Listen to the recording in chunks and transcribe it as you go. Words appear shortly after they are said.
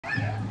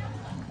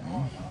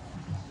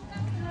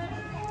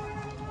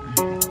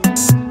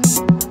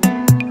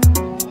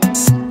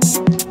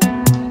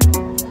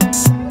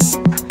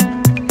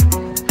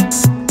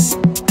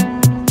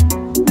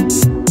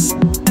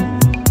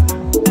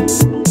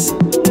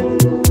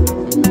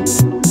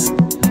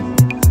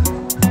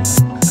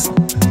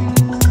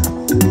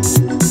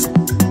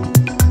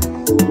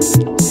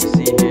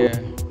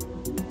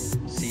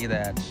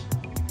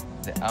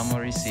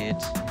Amari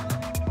seat.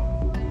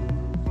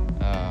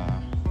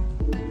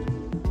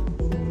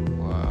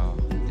 Wow,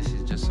 this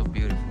is just so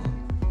beautiful.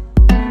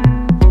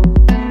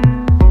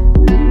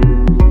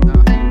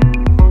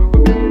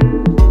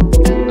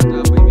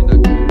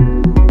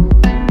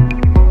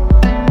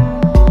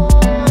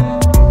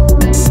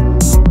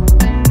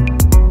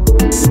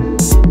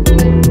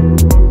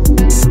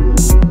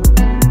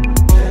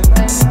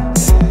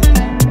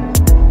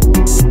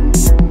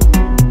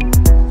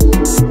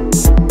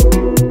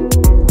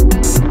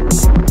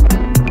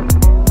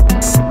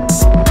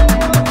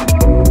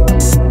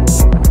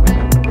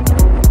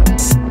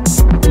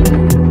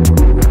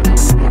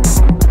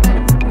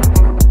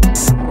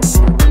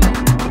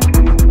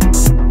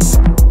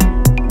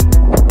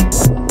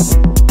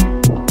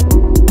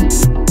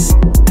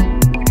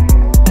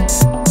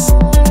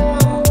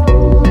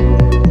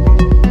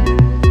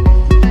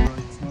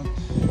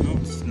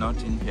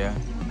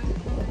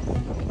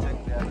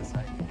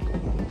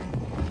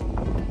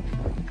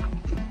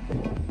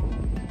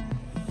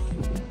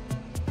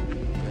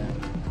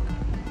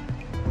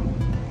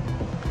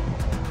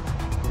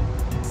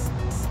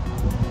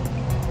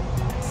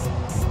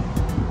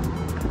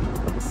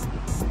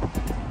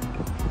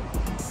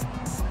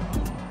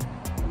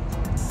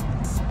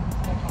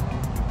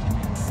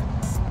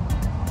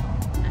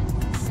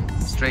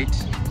 Straight.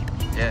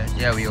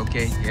 Yeah, we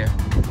okay. Yeah.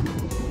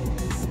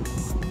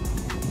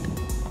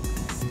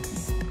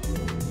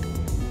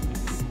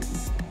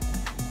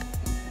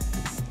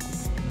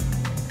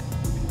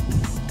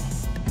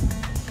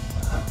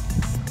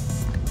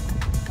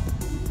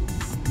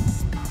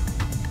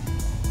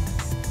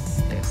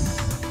 Yes.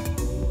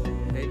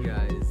 Hey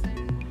guys.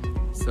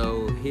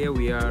 So here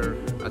we are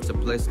at a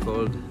place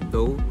called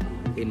Dhow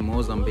in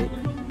Mozambique,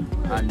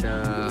 and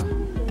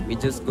we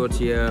just got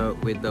here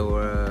with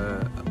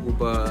our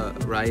Uber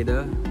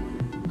rider,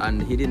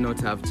 and he did not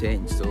have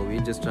change, so we're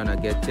just trying to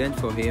get change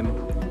for him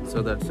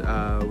so that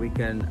we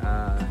can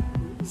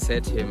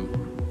set him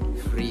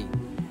free.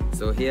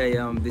 So here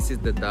I am, this is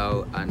the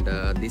Dhow, and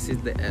this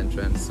is the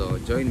entrance. So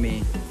join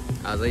me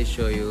as I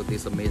show you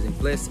this amazing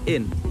place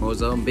in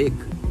Mozambique.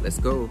 Let's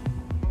go.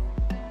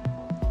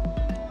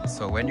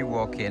 So when you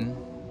walk in,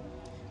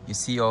 you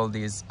see all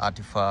these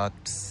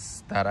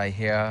artifacts that are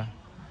here.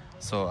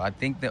 So I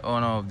think the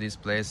owner of this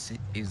place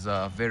is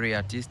a very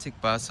artistic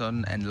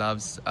person and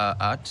loves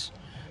art.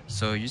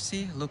 So you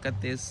see, look at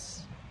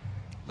this.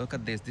 Look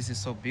at this. This is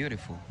so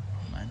beautiful,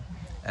 man.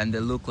 And they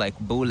look like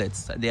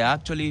bullets. They are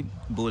actually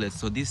bullets.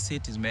 So this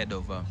seat is made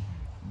of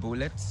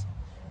bullets.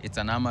 It's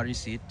an armory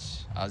seat,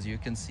 as you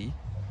can see.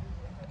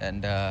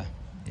 And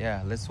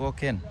yeah, let's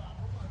walk in.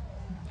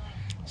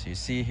 So you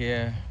see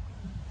here,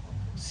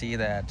 see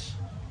that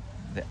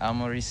the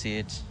armory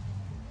seat.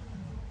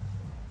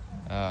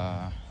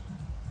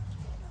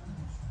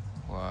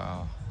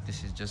 Wow,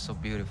 this is just so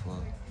beautiful.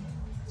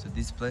 So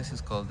this place is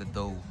called the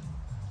Dhow.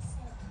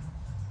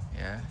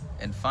 Yeah,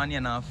 and funny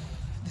enough,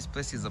 this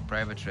place is a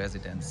private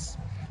residence.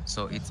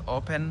 So it's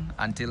open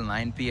until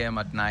 9 p.m.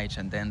 at night,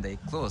 and then they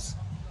close.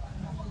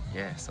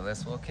 Yeah, so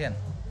let's walk in.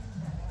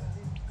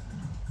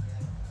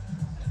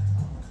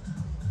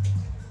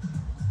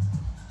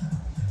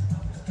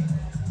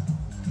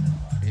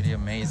 Really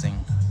amazing.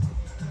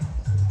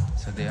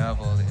 So they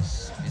have all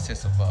these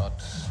pieces of art.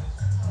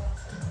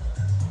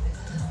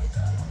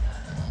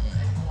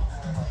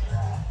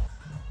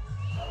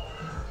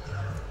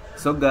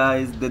 So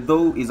guys, the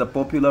Dhow is a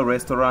popular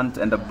restaurant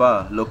and a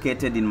bar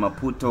located in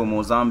Maputo,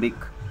 Mozambique.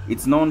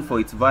 It's known for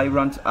its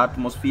vibrant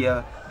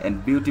atmosphere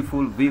and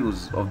beautiful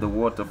views of the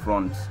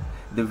waterfront.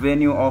 The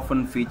venue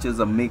often features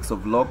a mix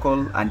of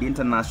local and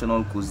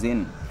international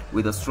cuisine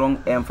with a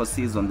strong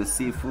emphasis on the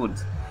seafood.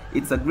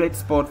 It's a great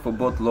spot for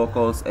both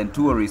locals and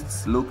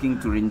tourists looking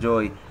to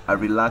enjoy a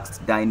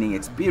relaxed dining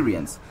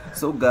experience.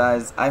 So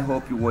guys, I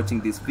hope you're watching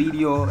this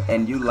video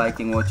and you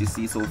liking what you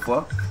see so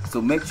far. So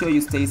make sure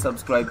you stay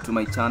subscribed to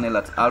my channel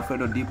at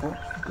Alfredo Depot.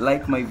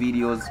 Like my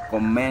videos,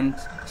 comment,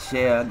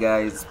 share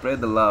guys,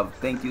 spread the love.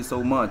 Thank you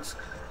so much.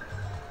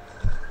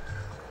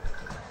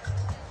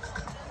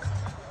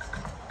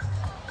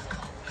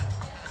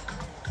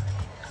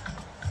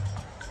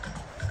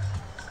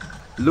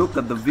 Look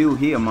at the view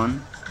here,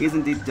 man.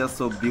 Isn't it just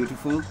so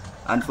beautiful?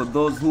 And for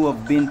those who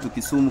have been to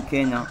Kisumu,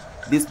 Kenya,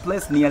 this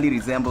place nearly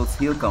resembles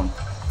Hill Camp.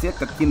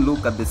 Take a keen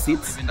look at the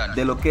seats,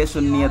 the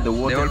location near the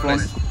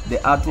waterfront, the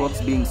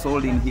artworks being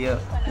sold in here.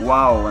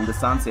 Wow, and the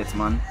sunsets,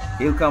 man.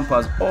 Hill Camp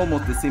has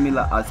almost a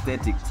similar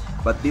aesthetics,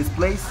 but this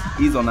place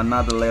is on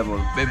another level.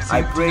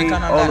 I pray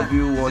all of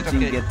you watching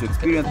get to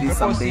experience this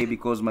someday,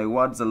 because my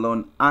words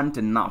alone aren't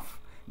enough.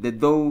 The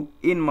Dhow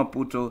in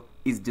Maputo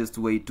is just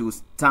way too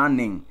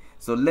stunning.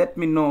 So let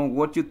me know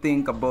what you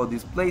think about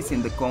this place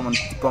in the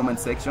comment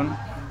section.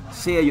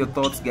 Share your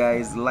thoughts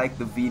guys, like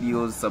the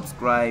videos,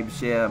 subscribe,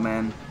 share,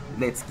 man.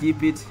 Let's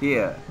keep it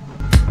here.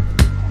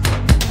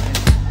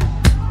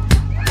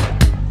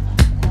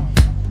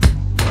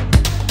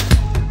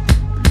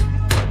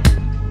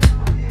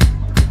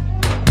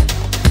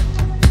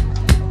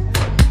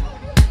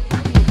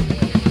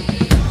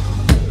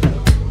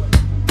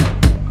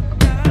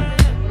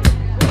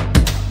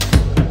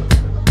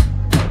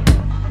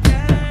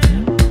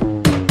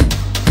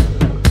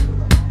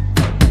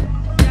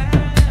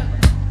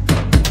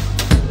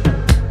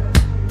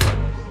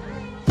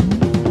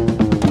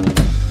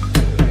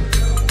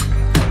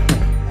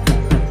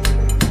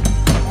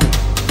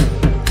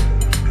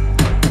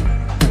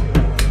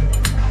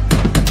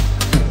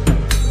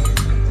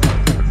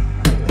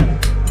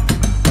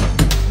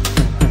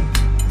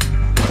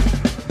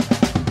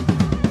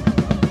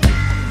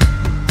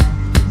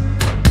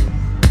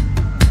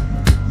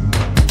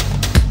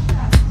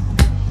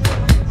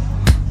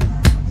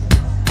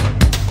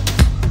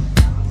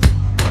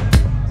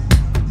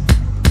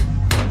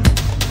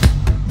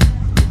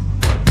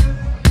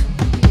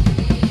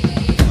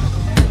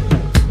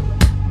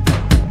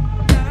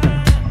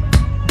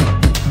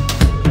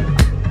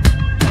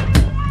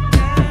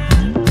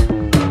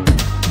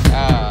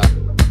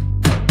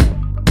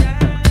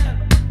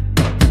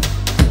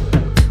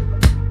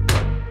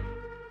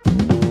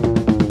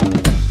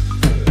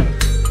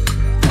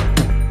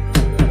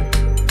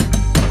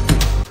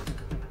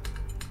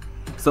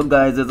 So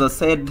guys, as I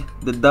said,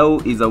 the Dhow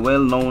is a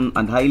well-known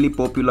and highly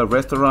popular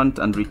restaurant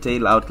and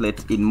retail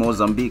outlet in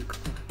Mozambique.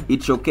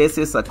 It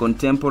showcases a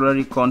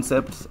contemporary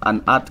concept,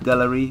 an art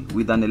gallery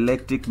with an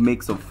eclectic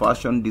mix of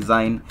fashion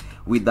design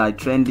with a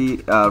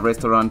trendy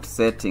restaurant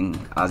setting,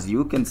 as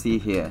you can see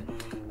here.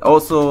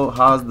 Also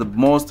has the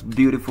most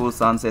beautiful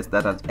sunsets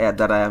that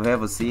I have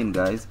ever seen,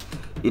 guys.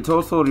 It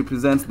also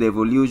represents the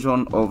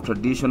evolution of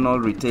traditional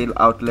retail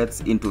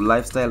outlets into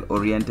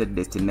lifestyle-oriented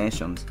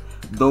destinations,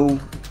 though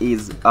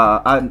is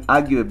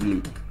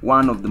arguably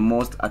one of the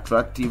most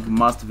attractive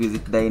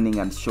must-visit dining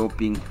and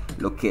shopping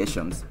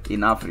locations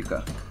in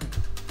Africa.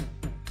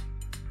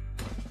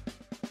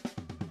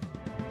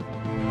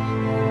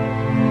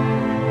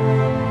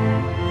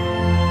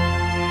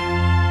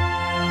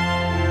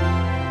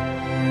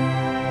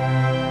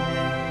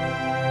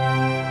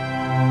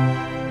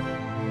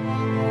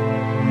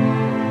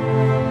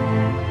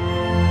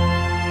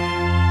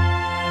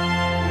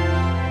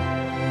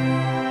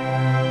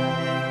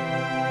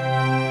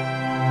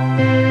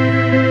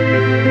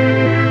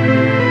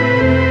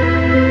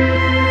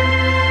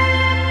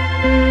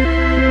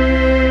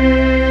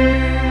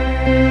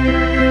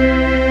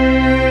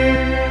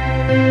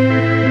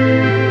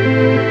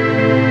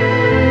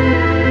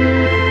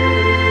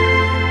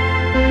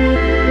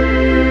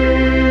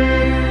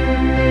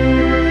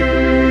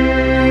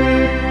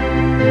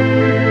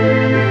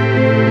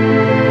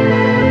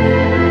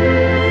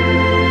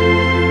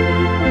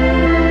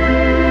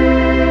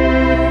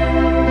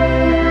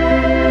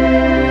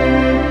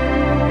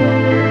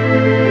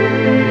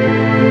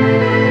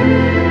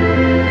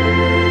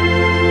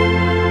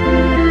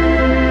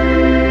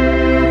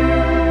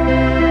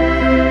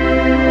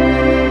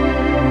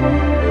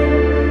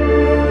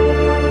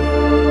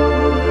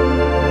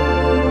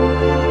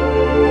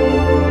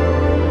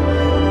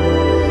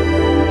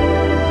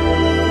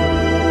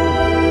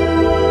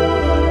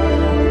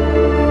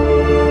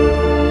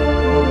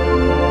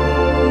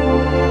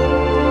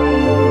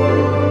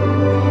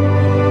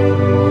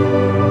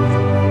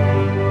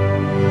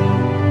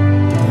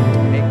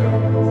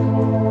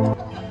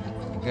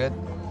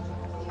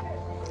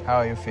 How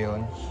are you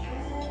feeling?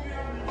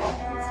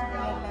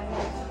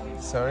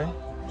 Sorry?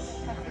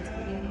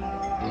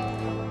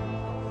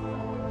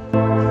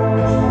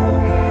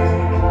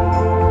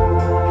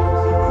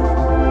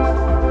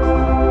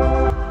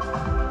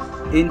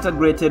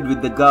 Integrated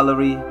with the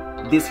gallery,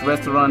 this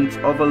restaurant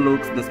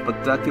overlooks the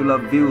spectacular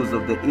views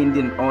of the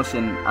Indian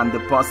Ocean and the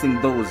passing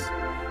dhows.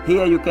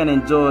 Here you can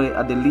enjoy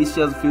a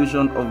delicious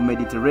fusion of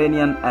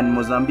Mediterranean and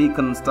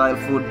Mozambican style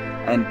food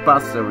and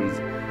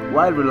pastries,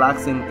 while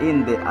relaxing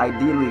in the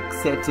idyllic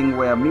setting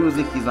where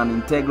music is an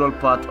integral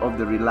part of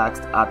the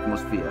relaxed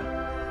atmosphere.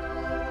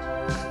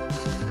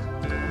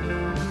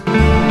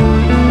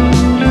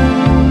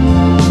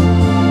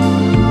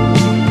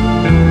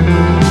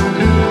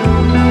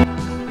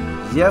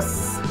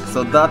 Yes,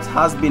 so that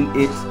has been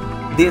it.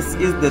 This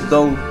is the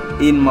Dhow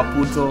in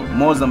Maputo,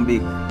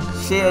 Mozambique.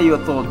 Share your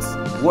thoughts.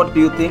 What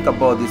do you think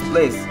about this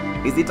place?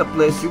 Is it a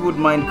place you would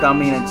mind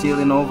coming and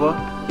chilling over?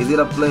 Is it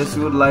a place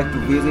you would like to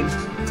visit?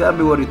 Tell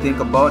me what you think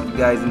about it,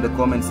 guys, in the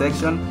comment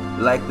section.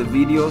 Like the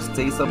video,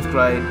 stay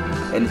subscribed,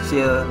 and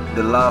share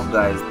the love,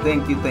 guys.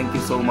 Thank you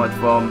so much,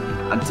 fam.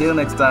 Until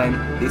next time,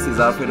 this is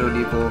Alfredo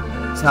Dipo.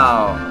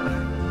 Ciao.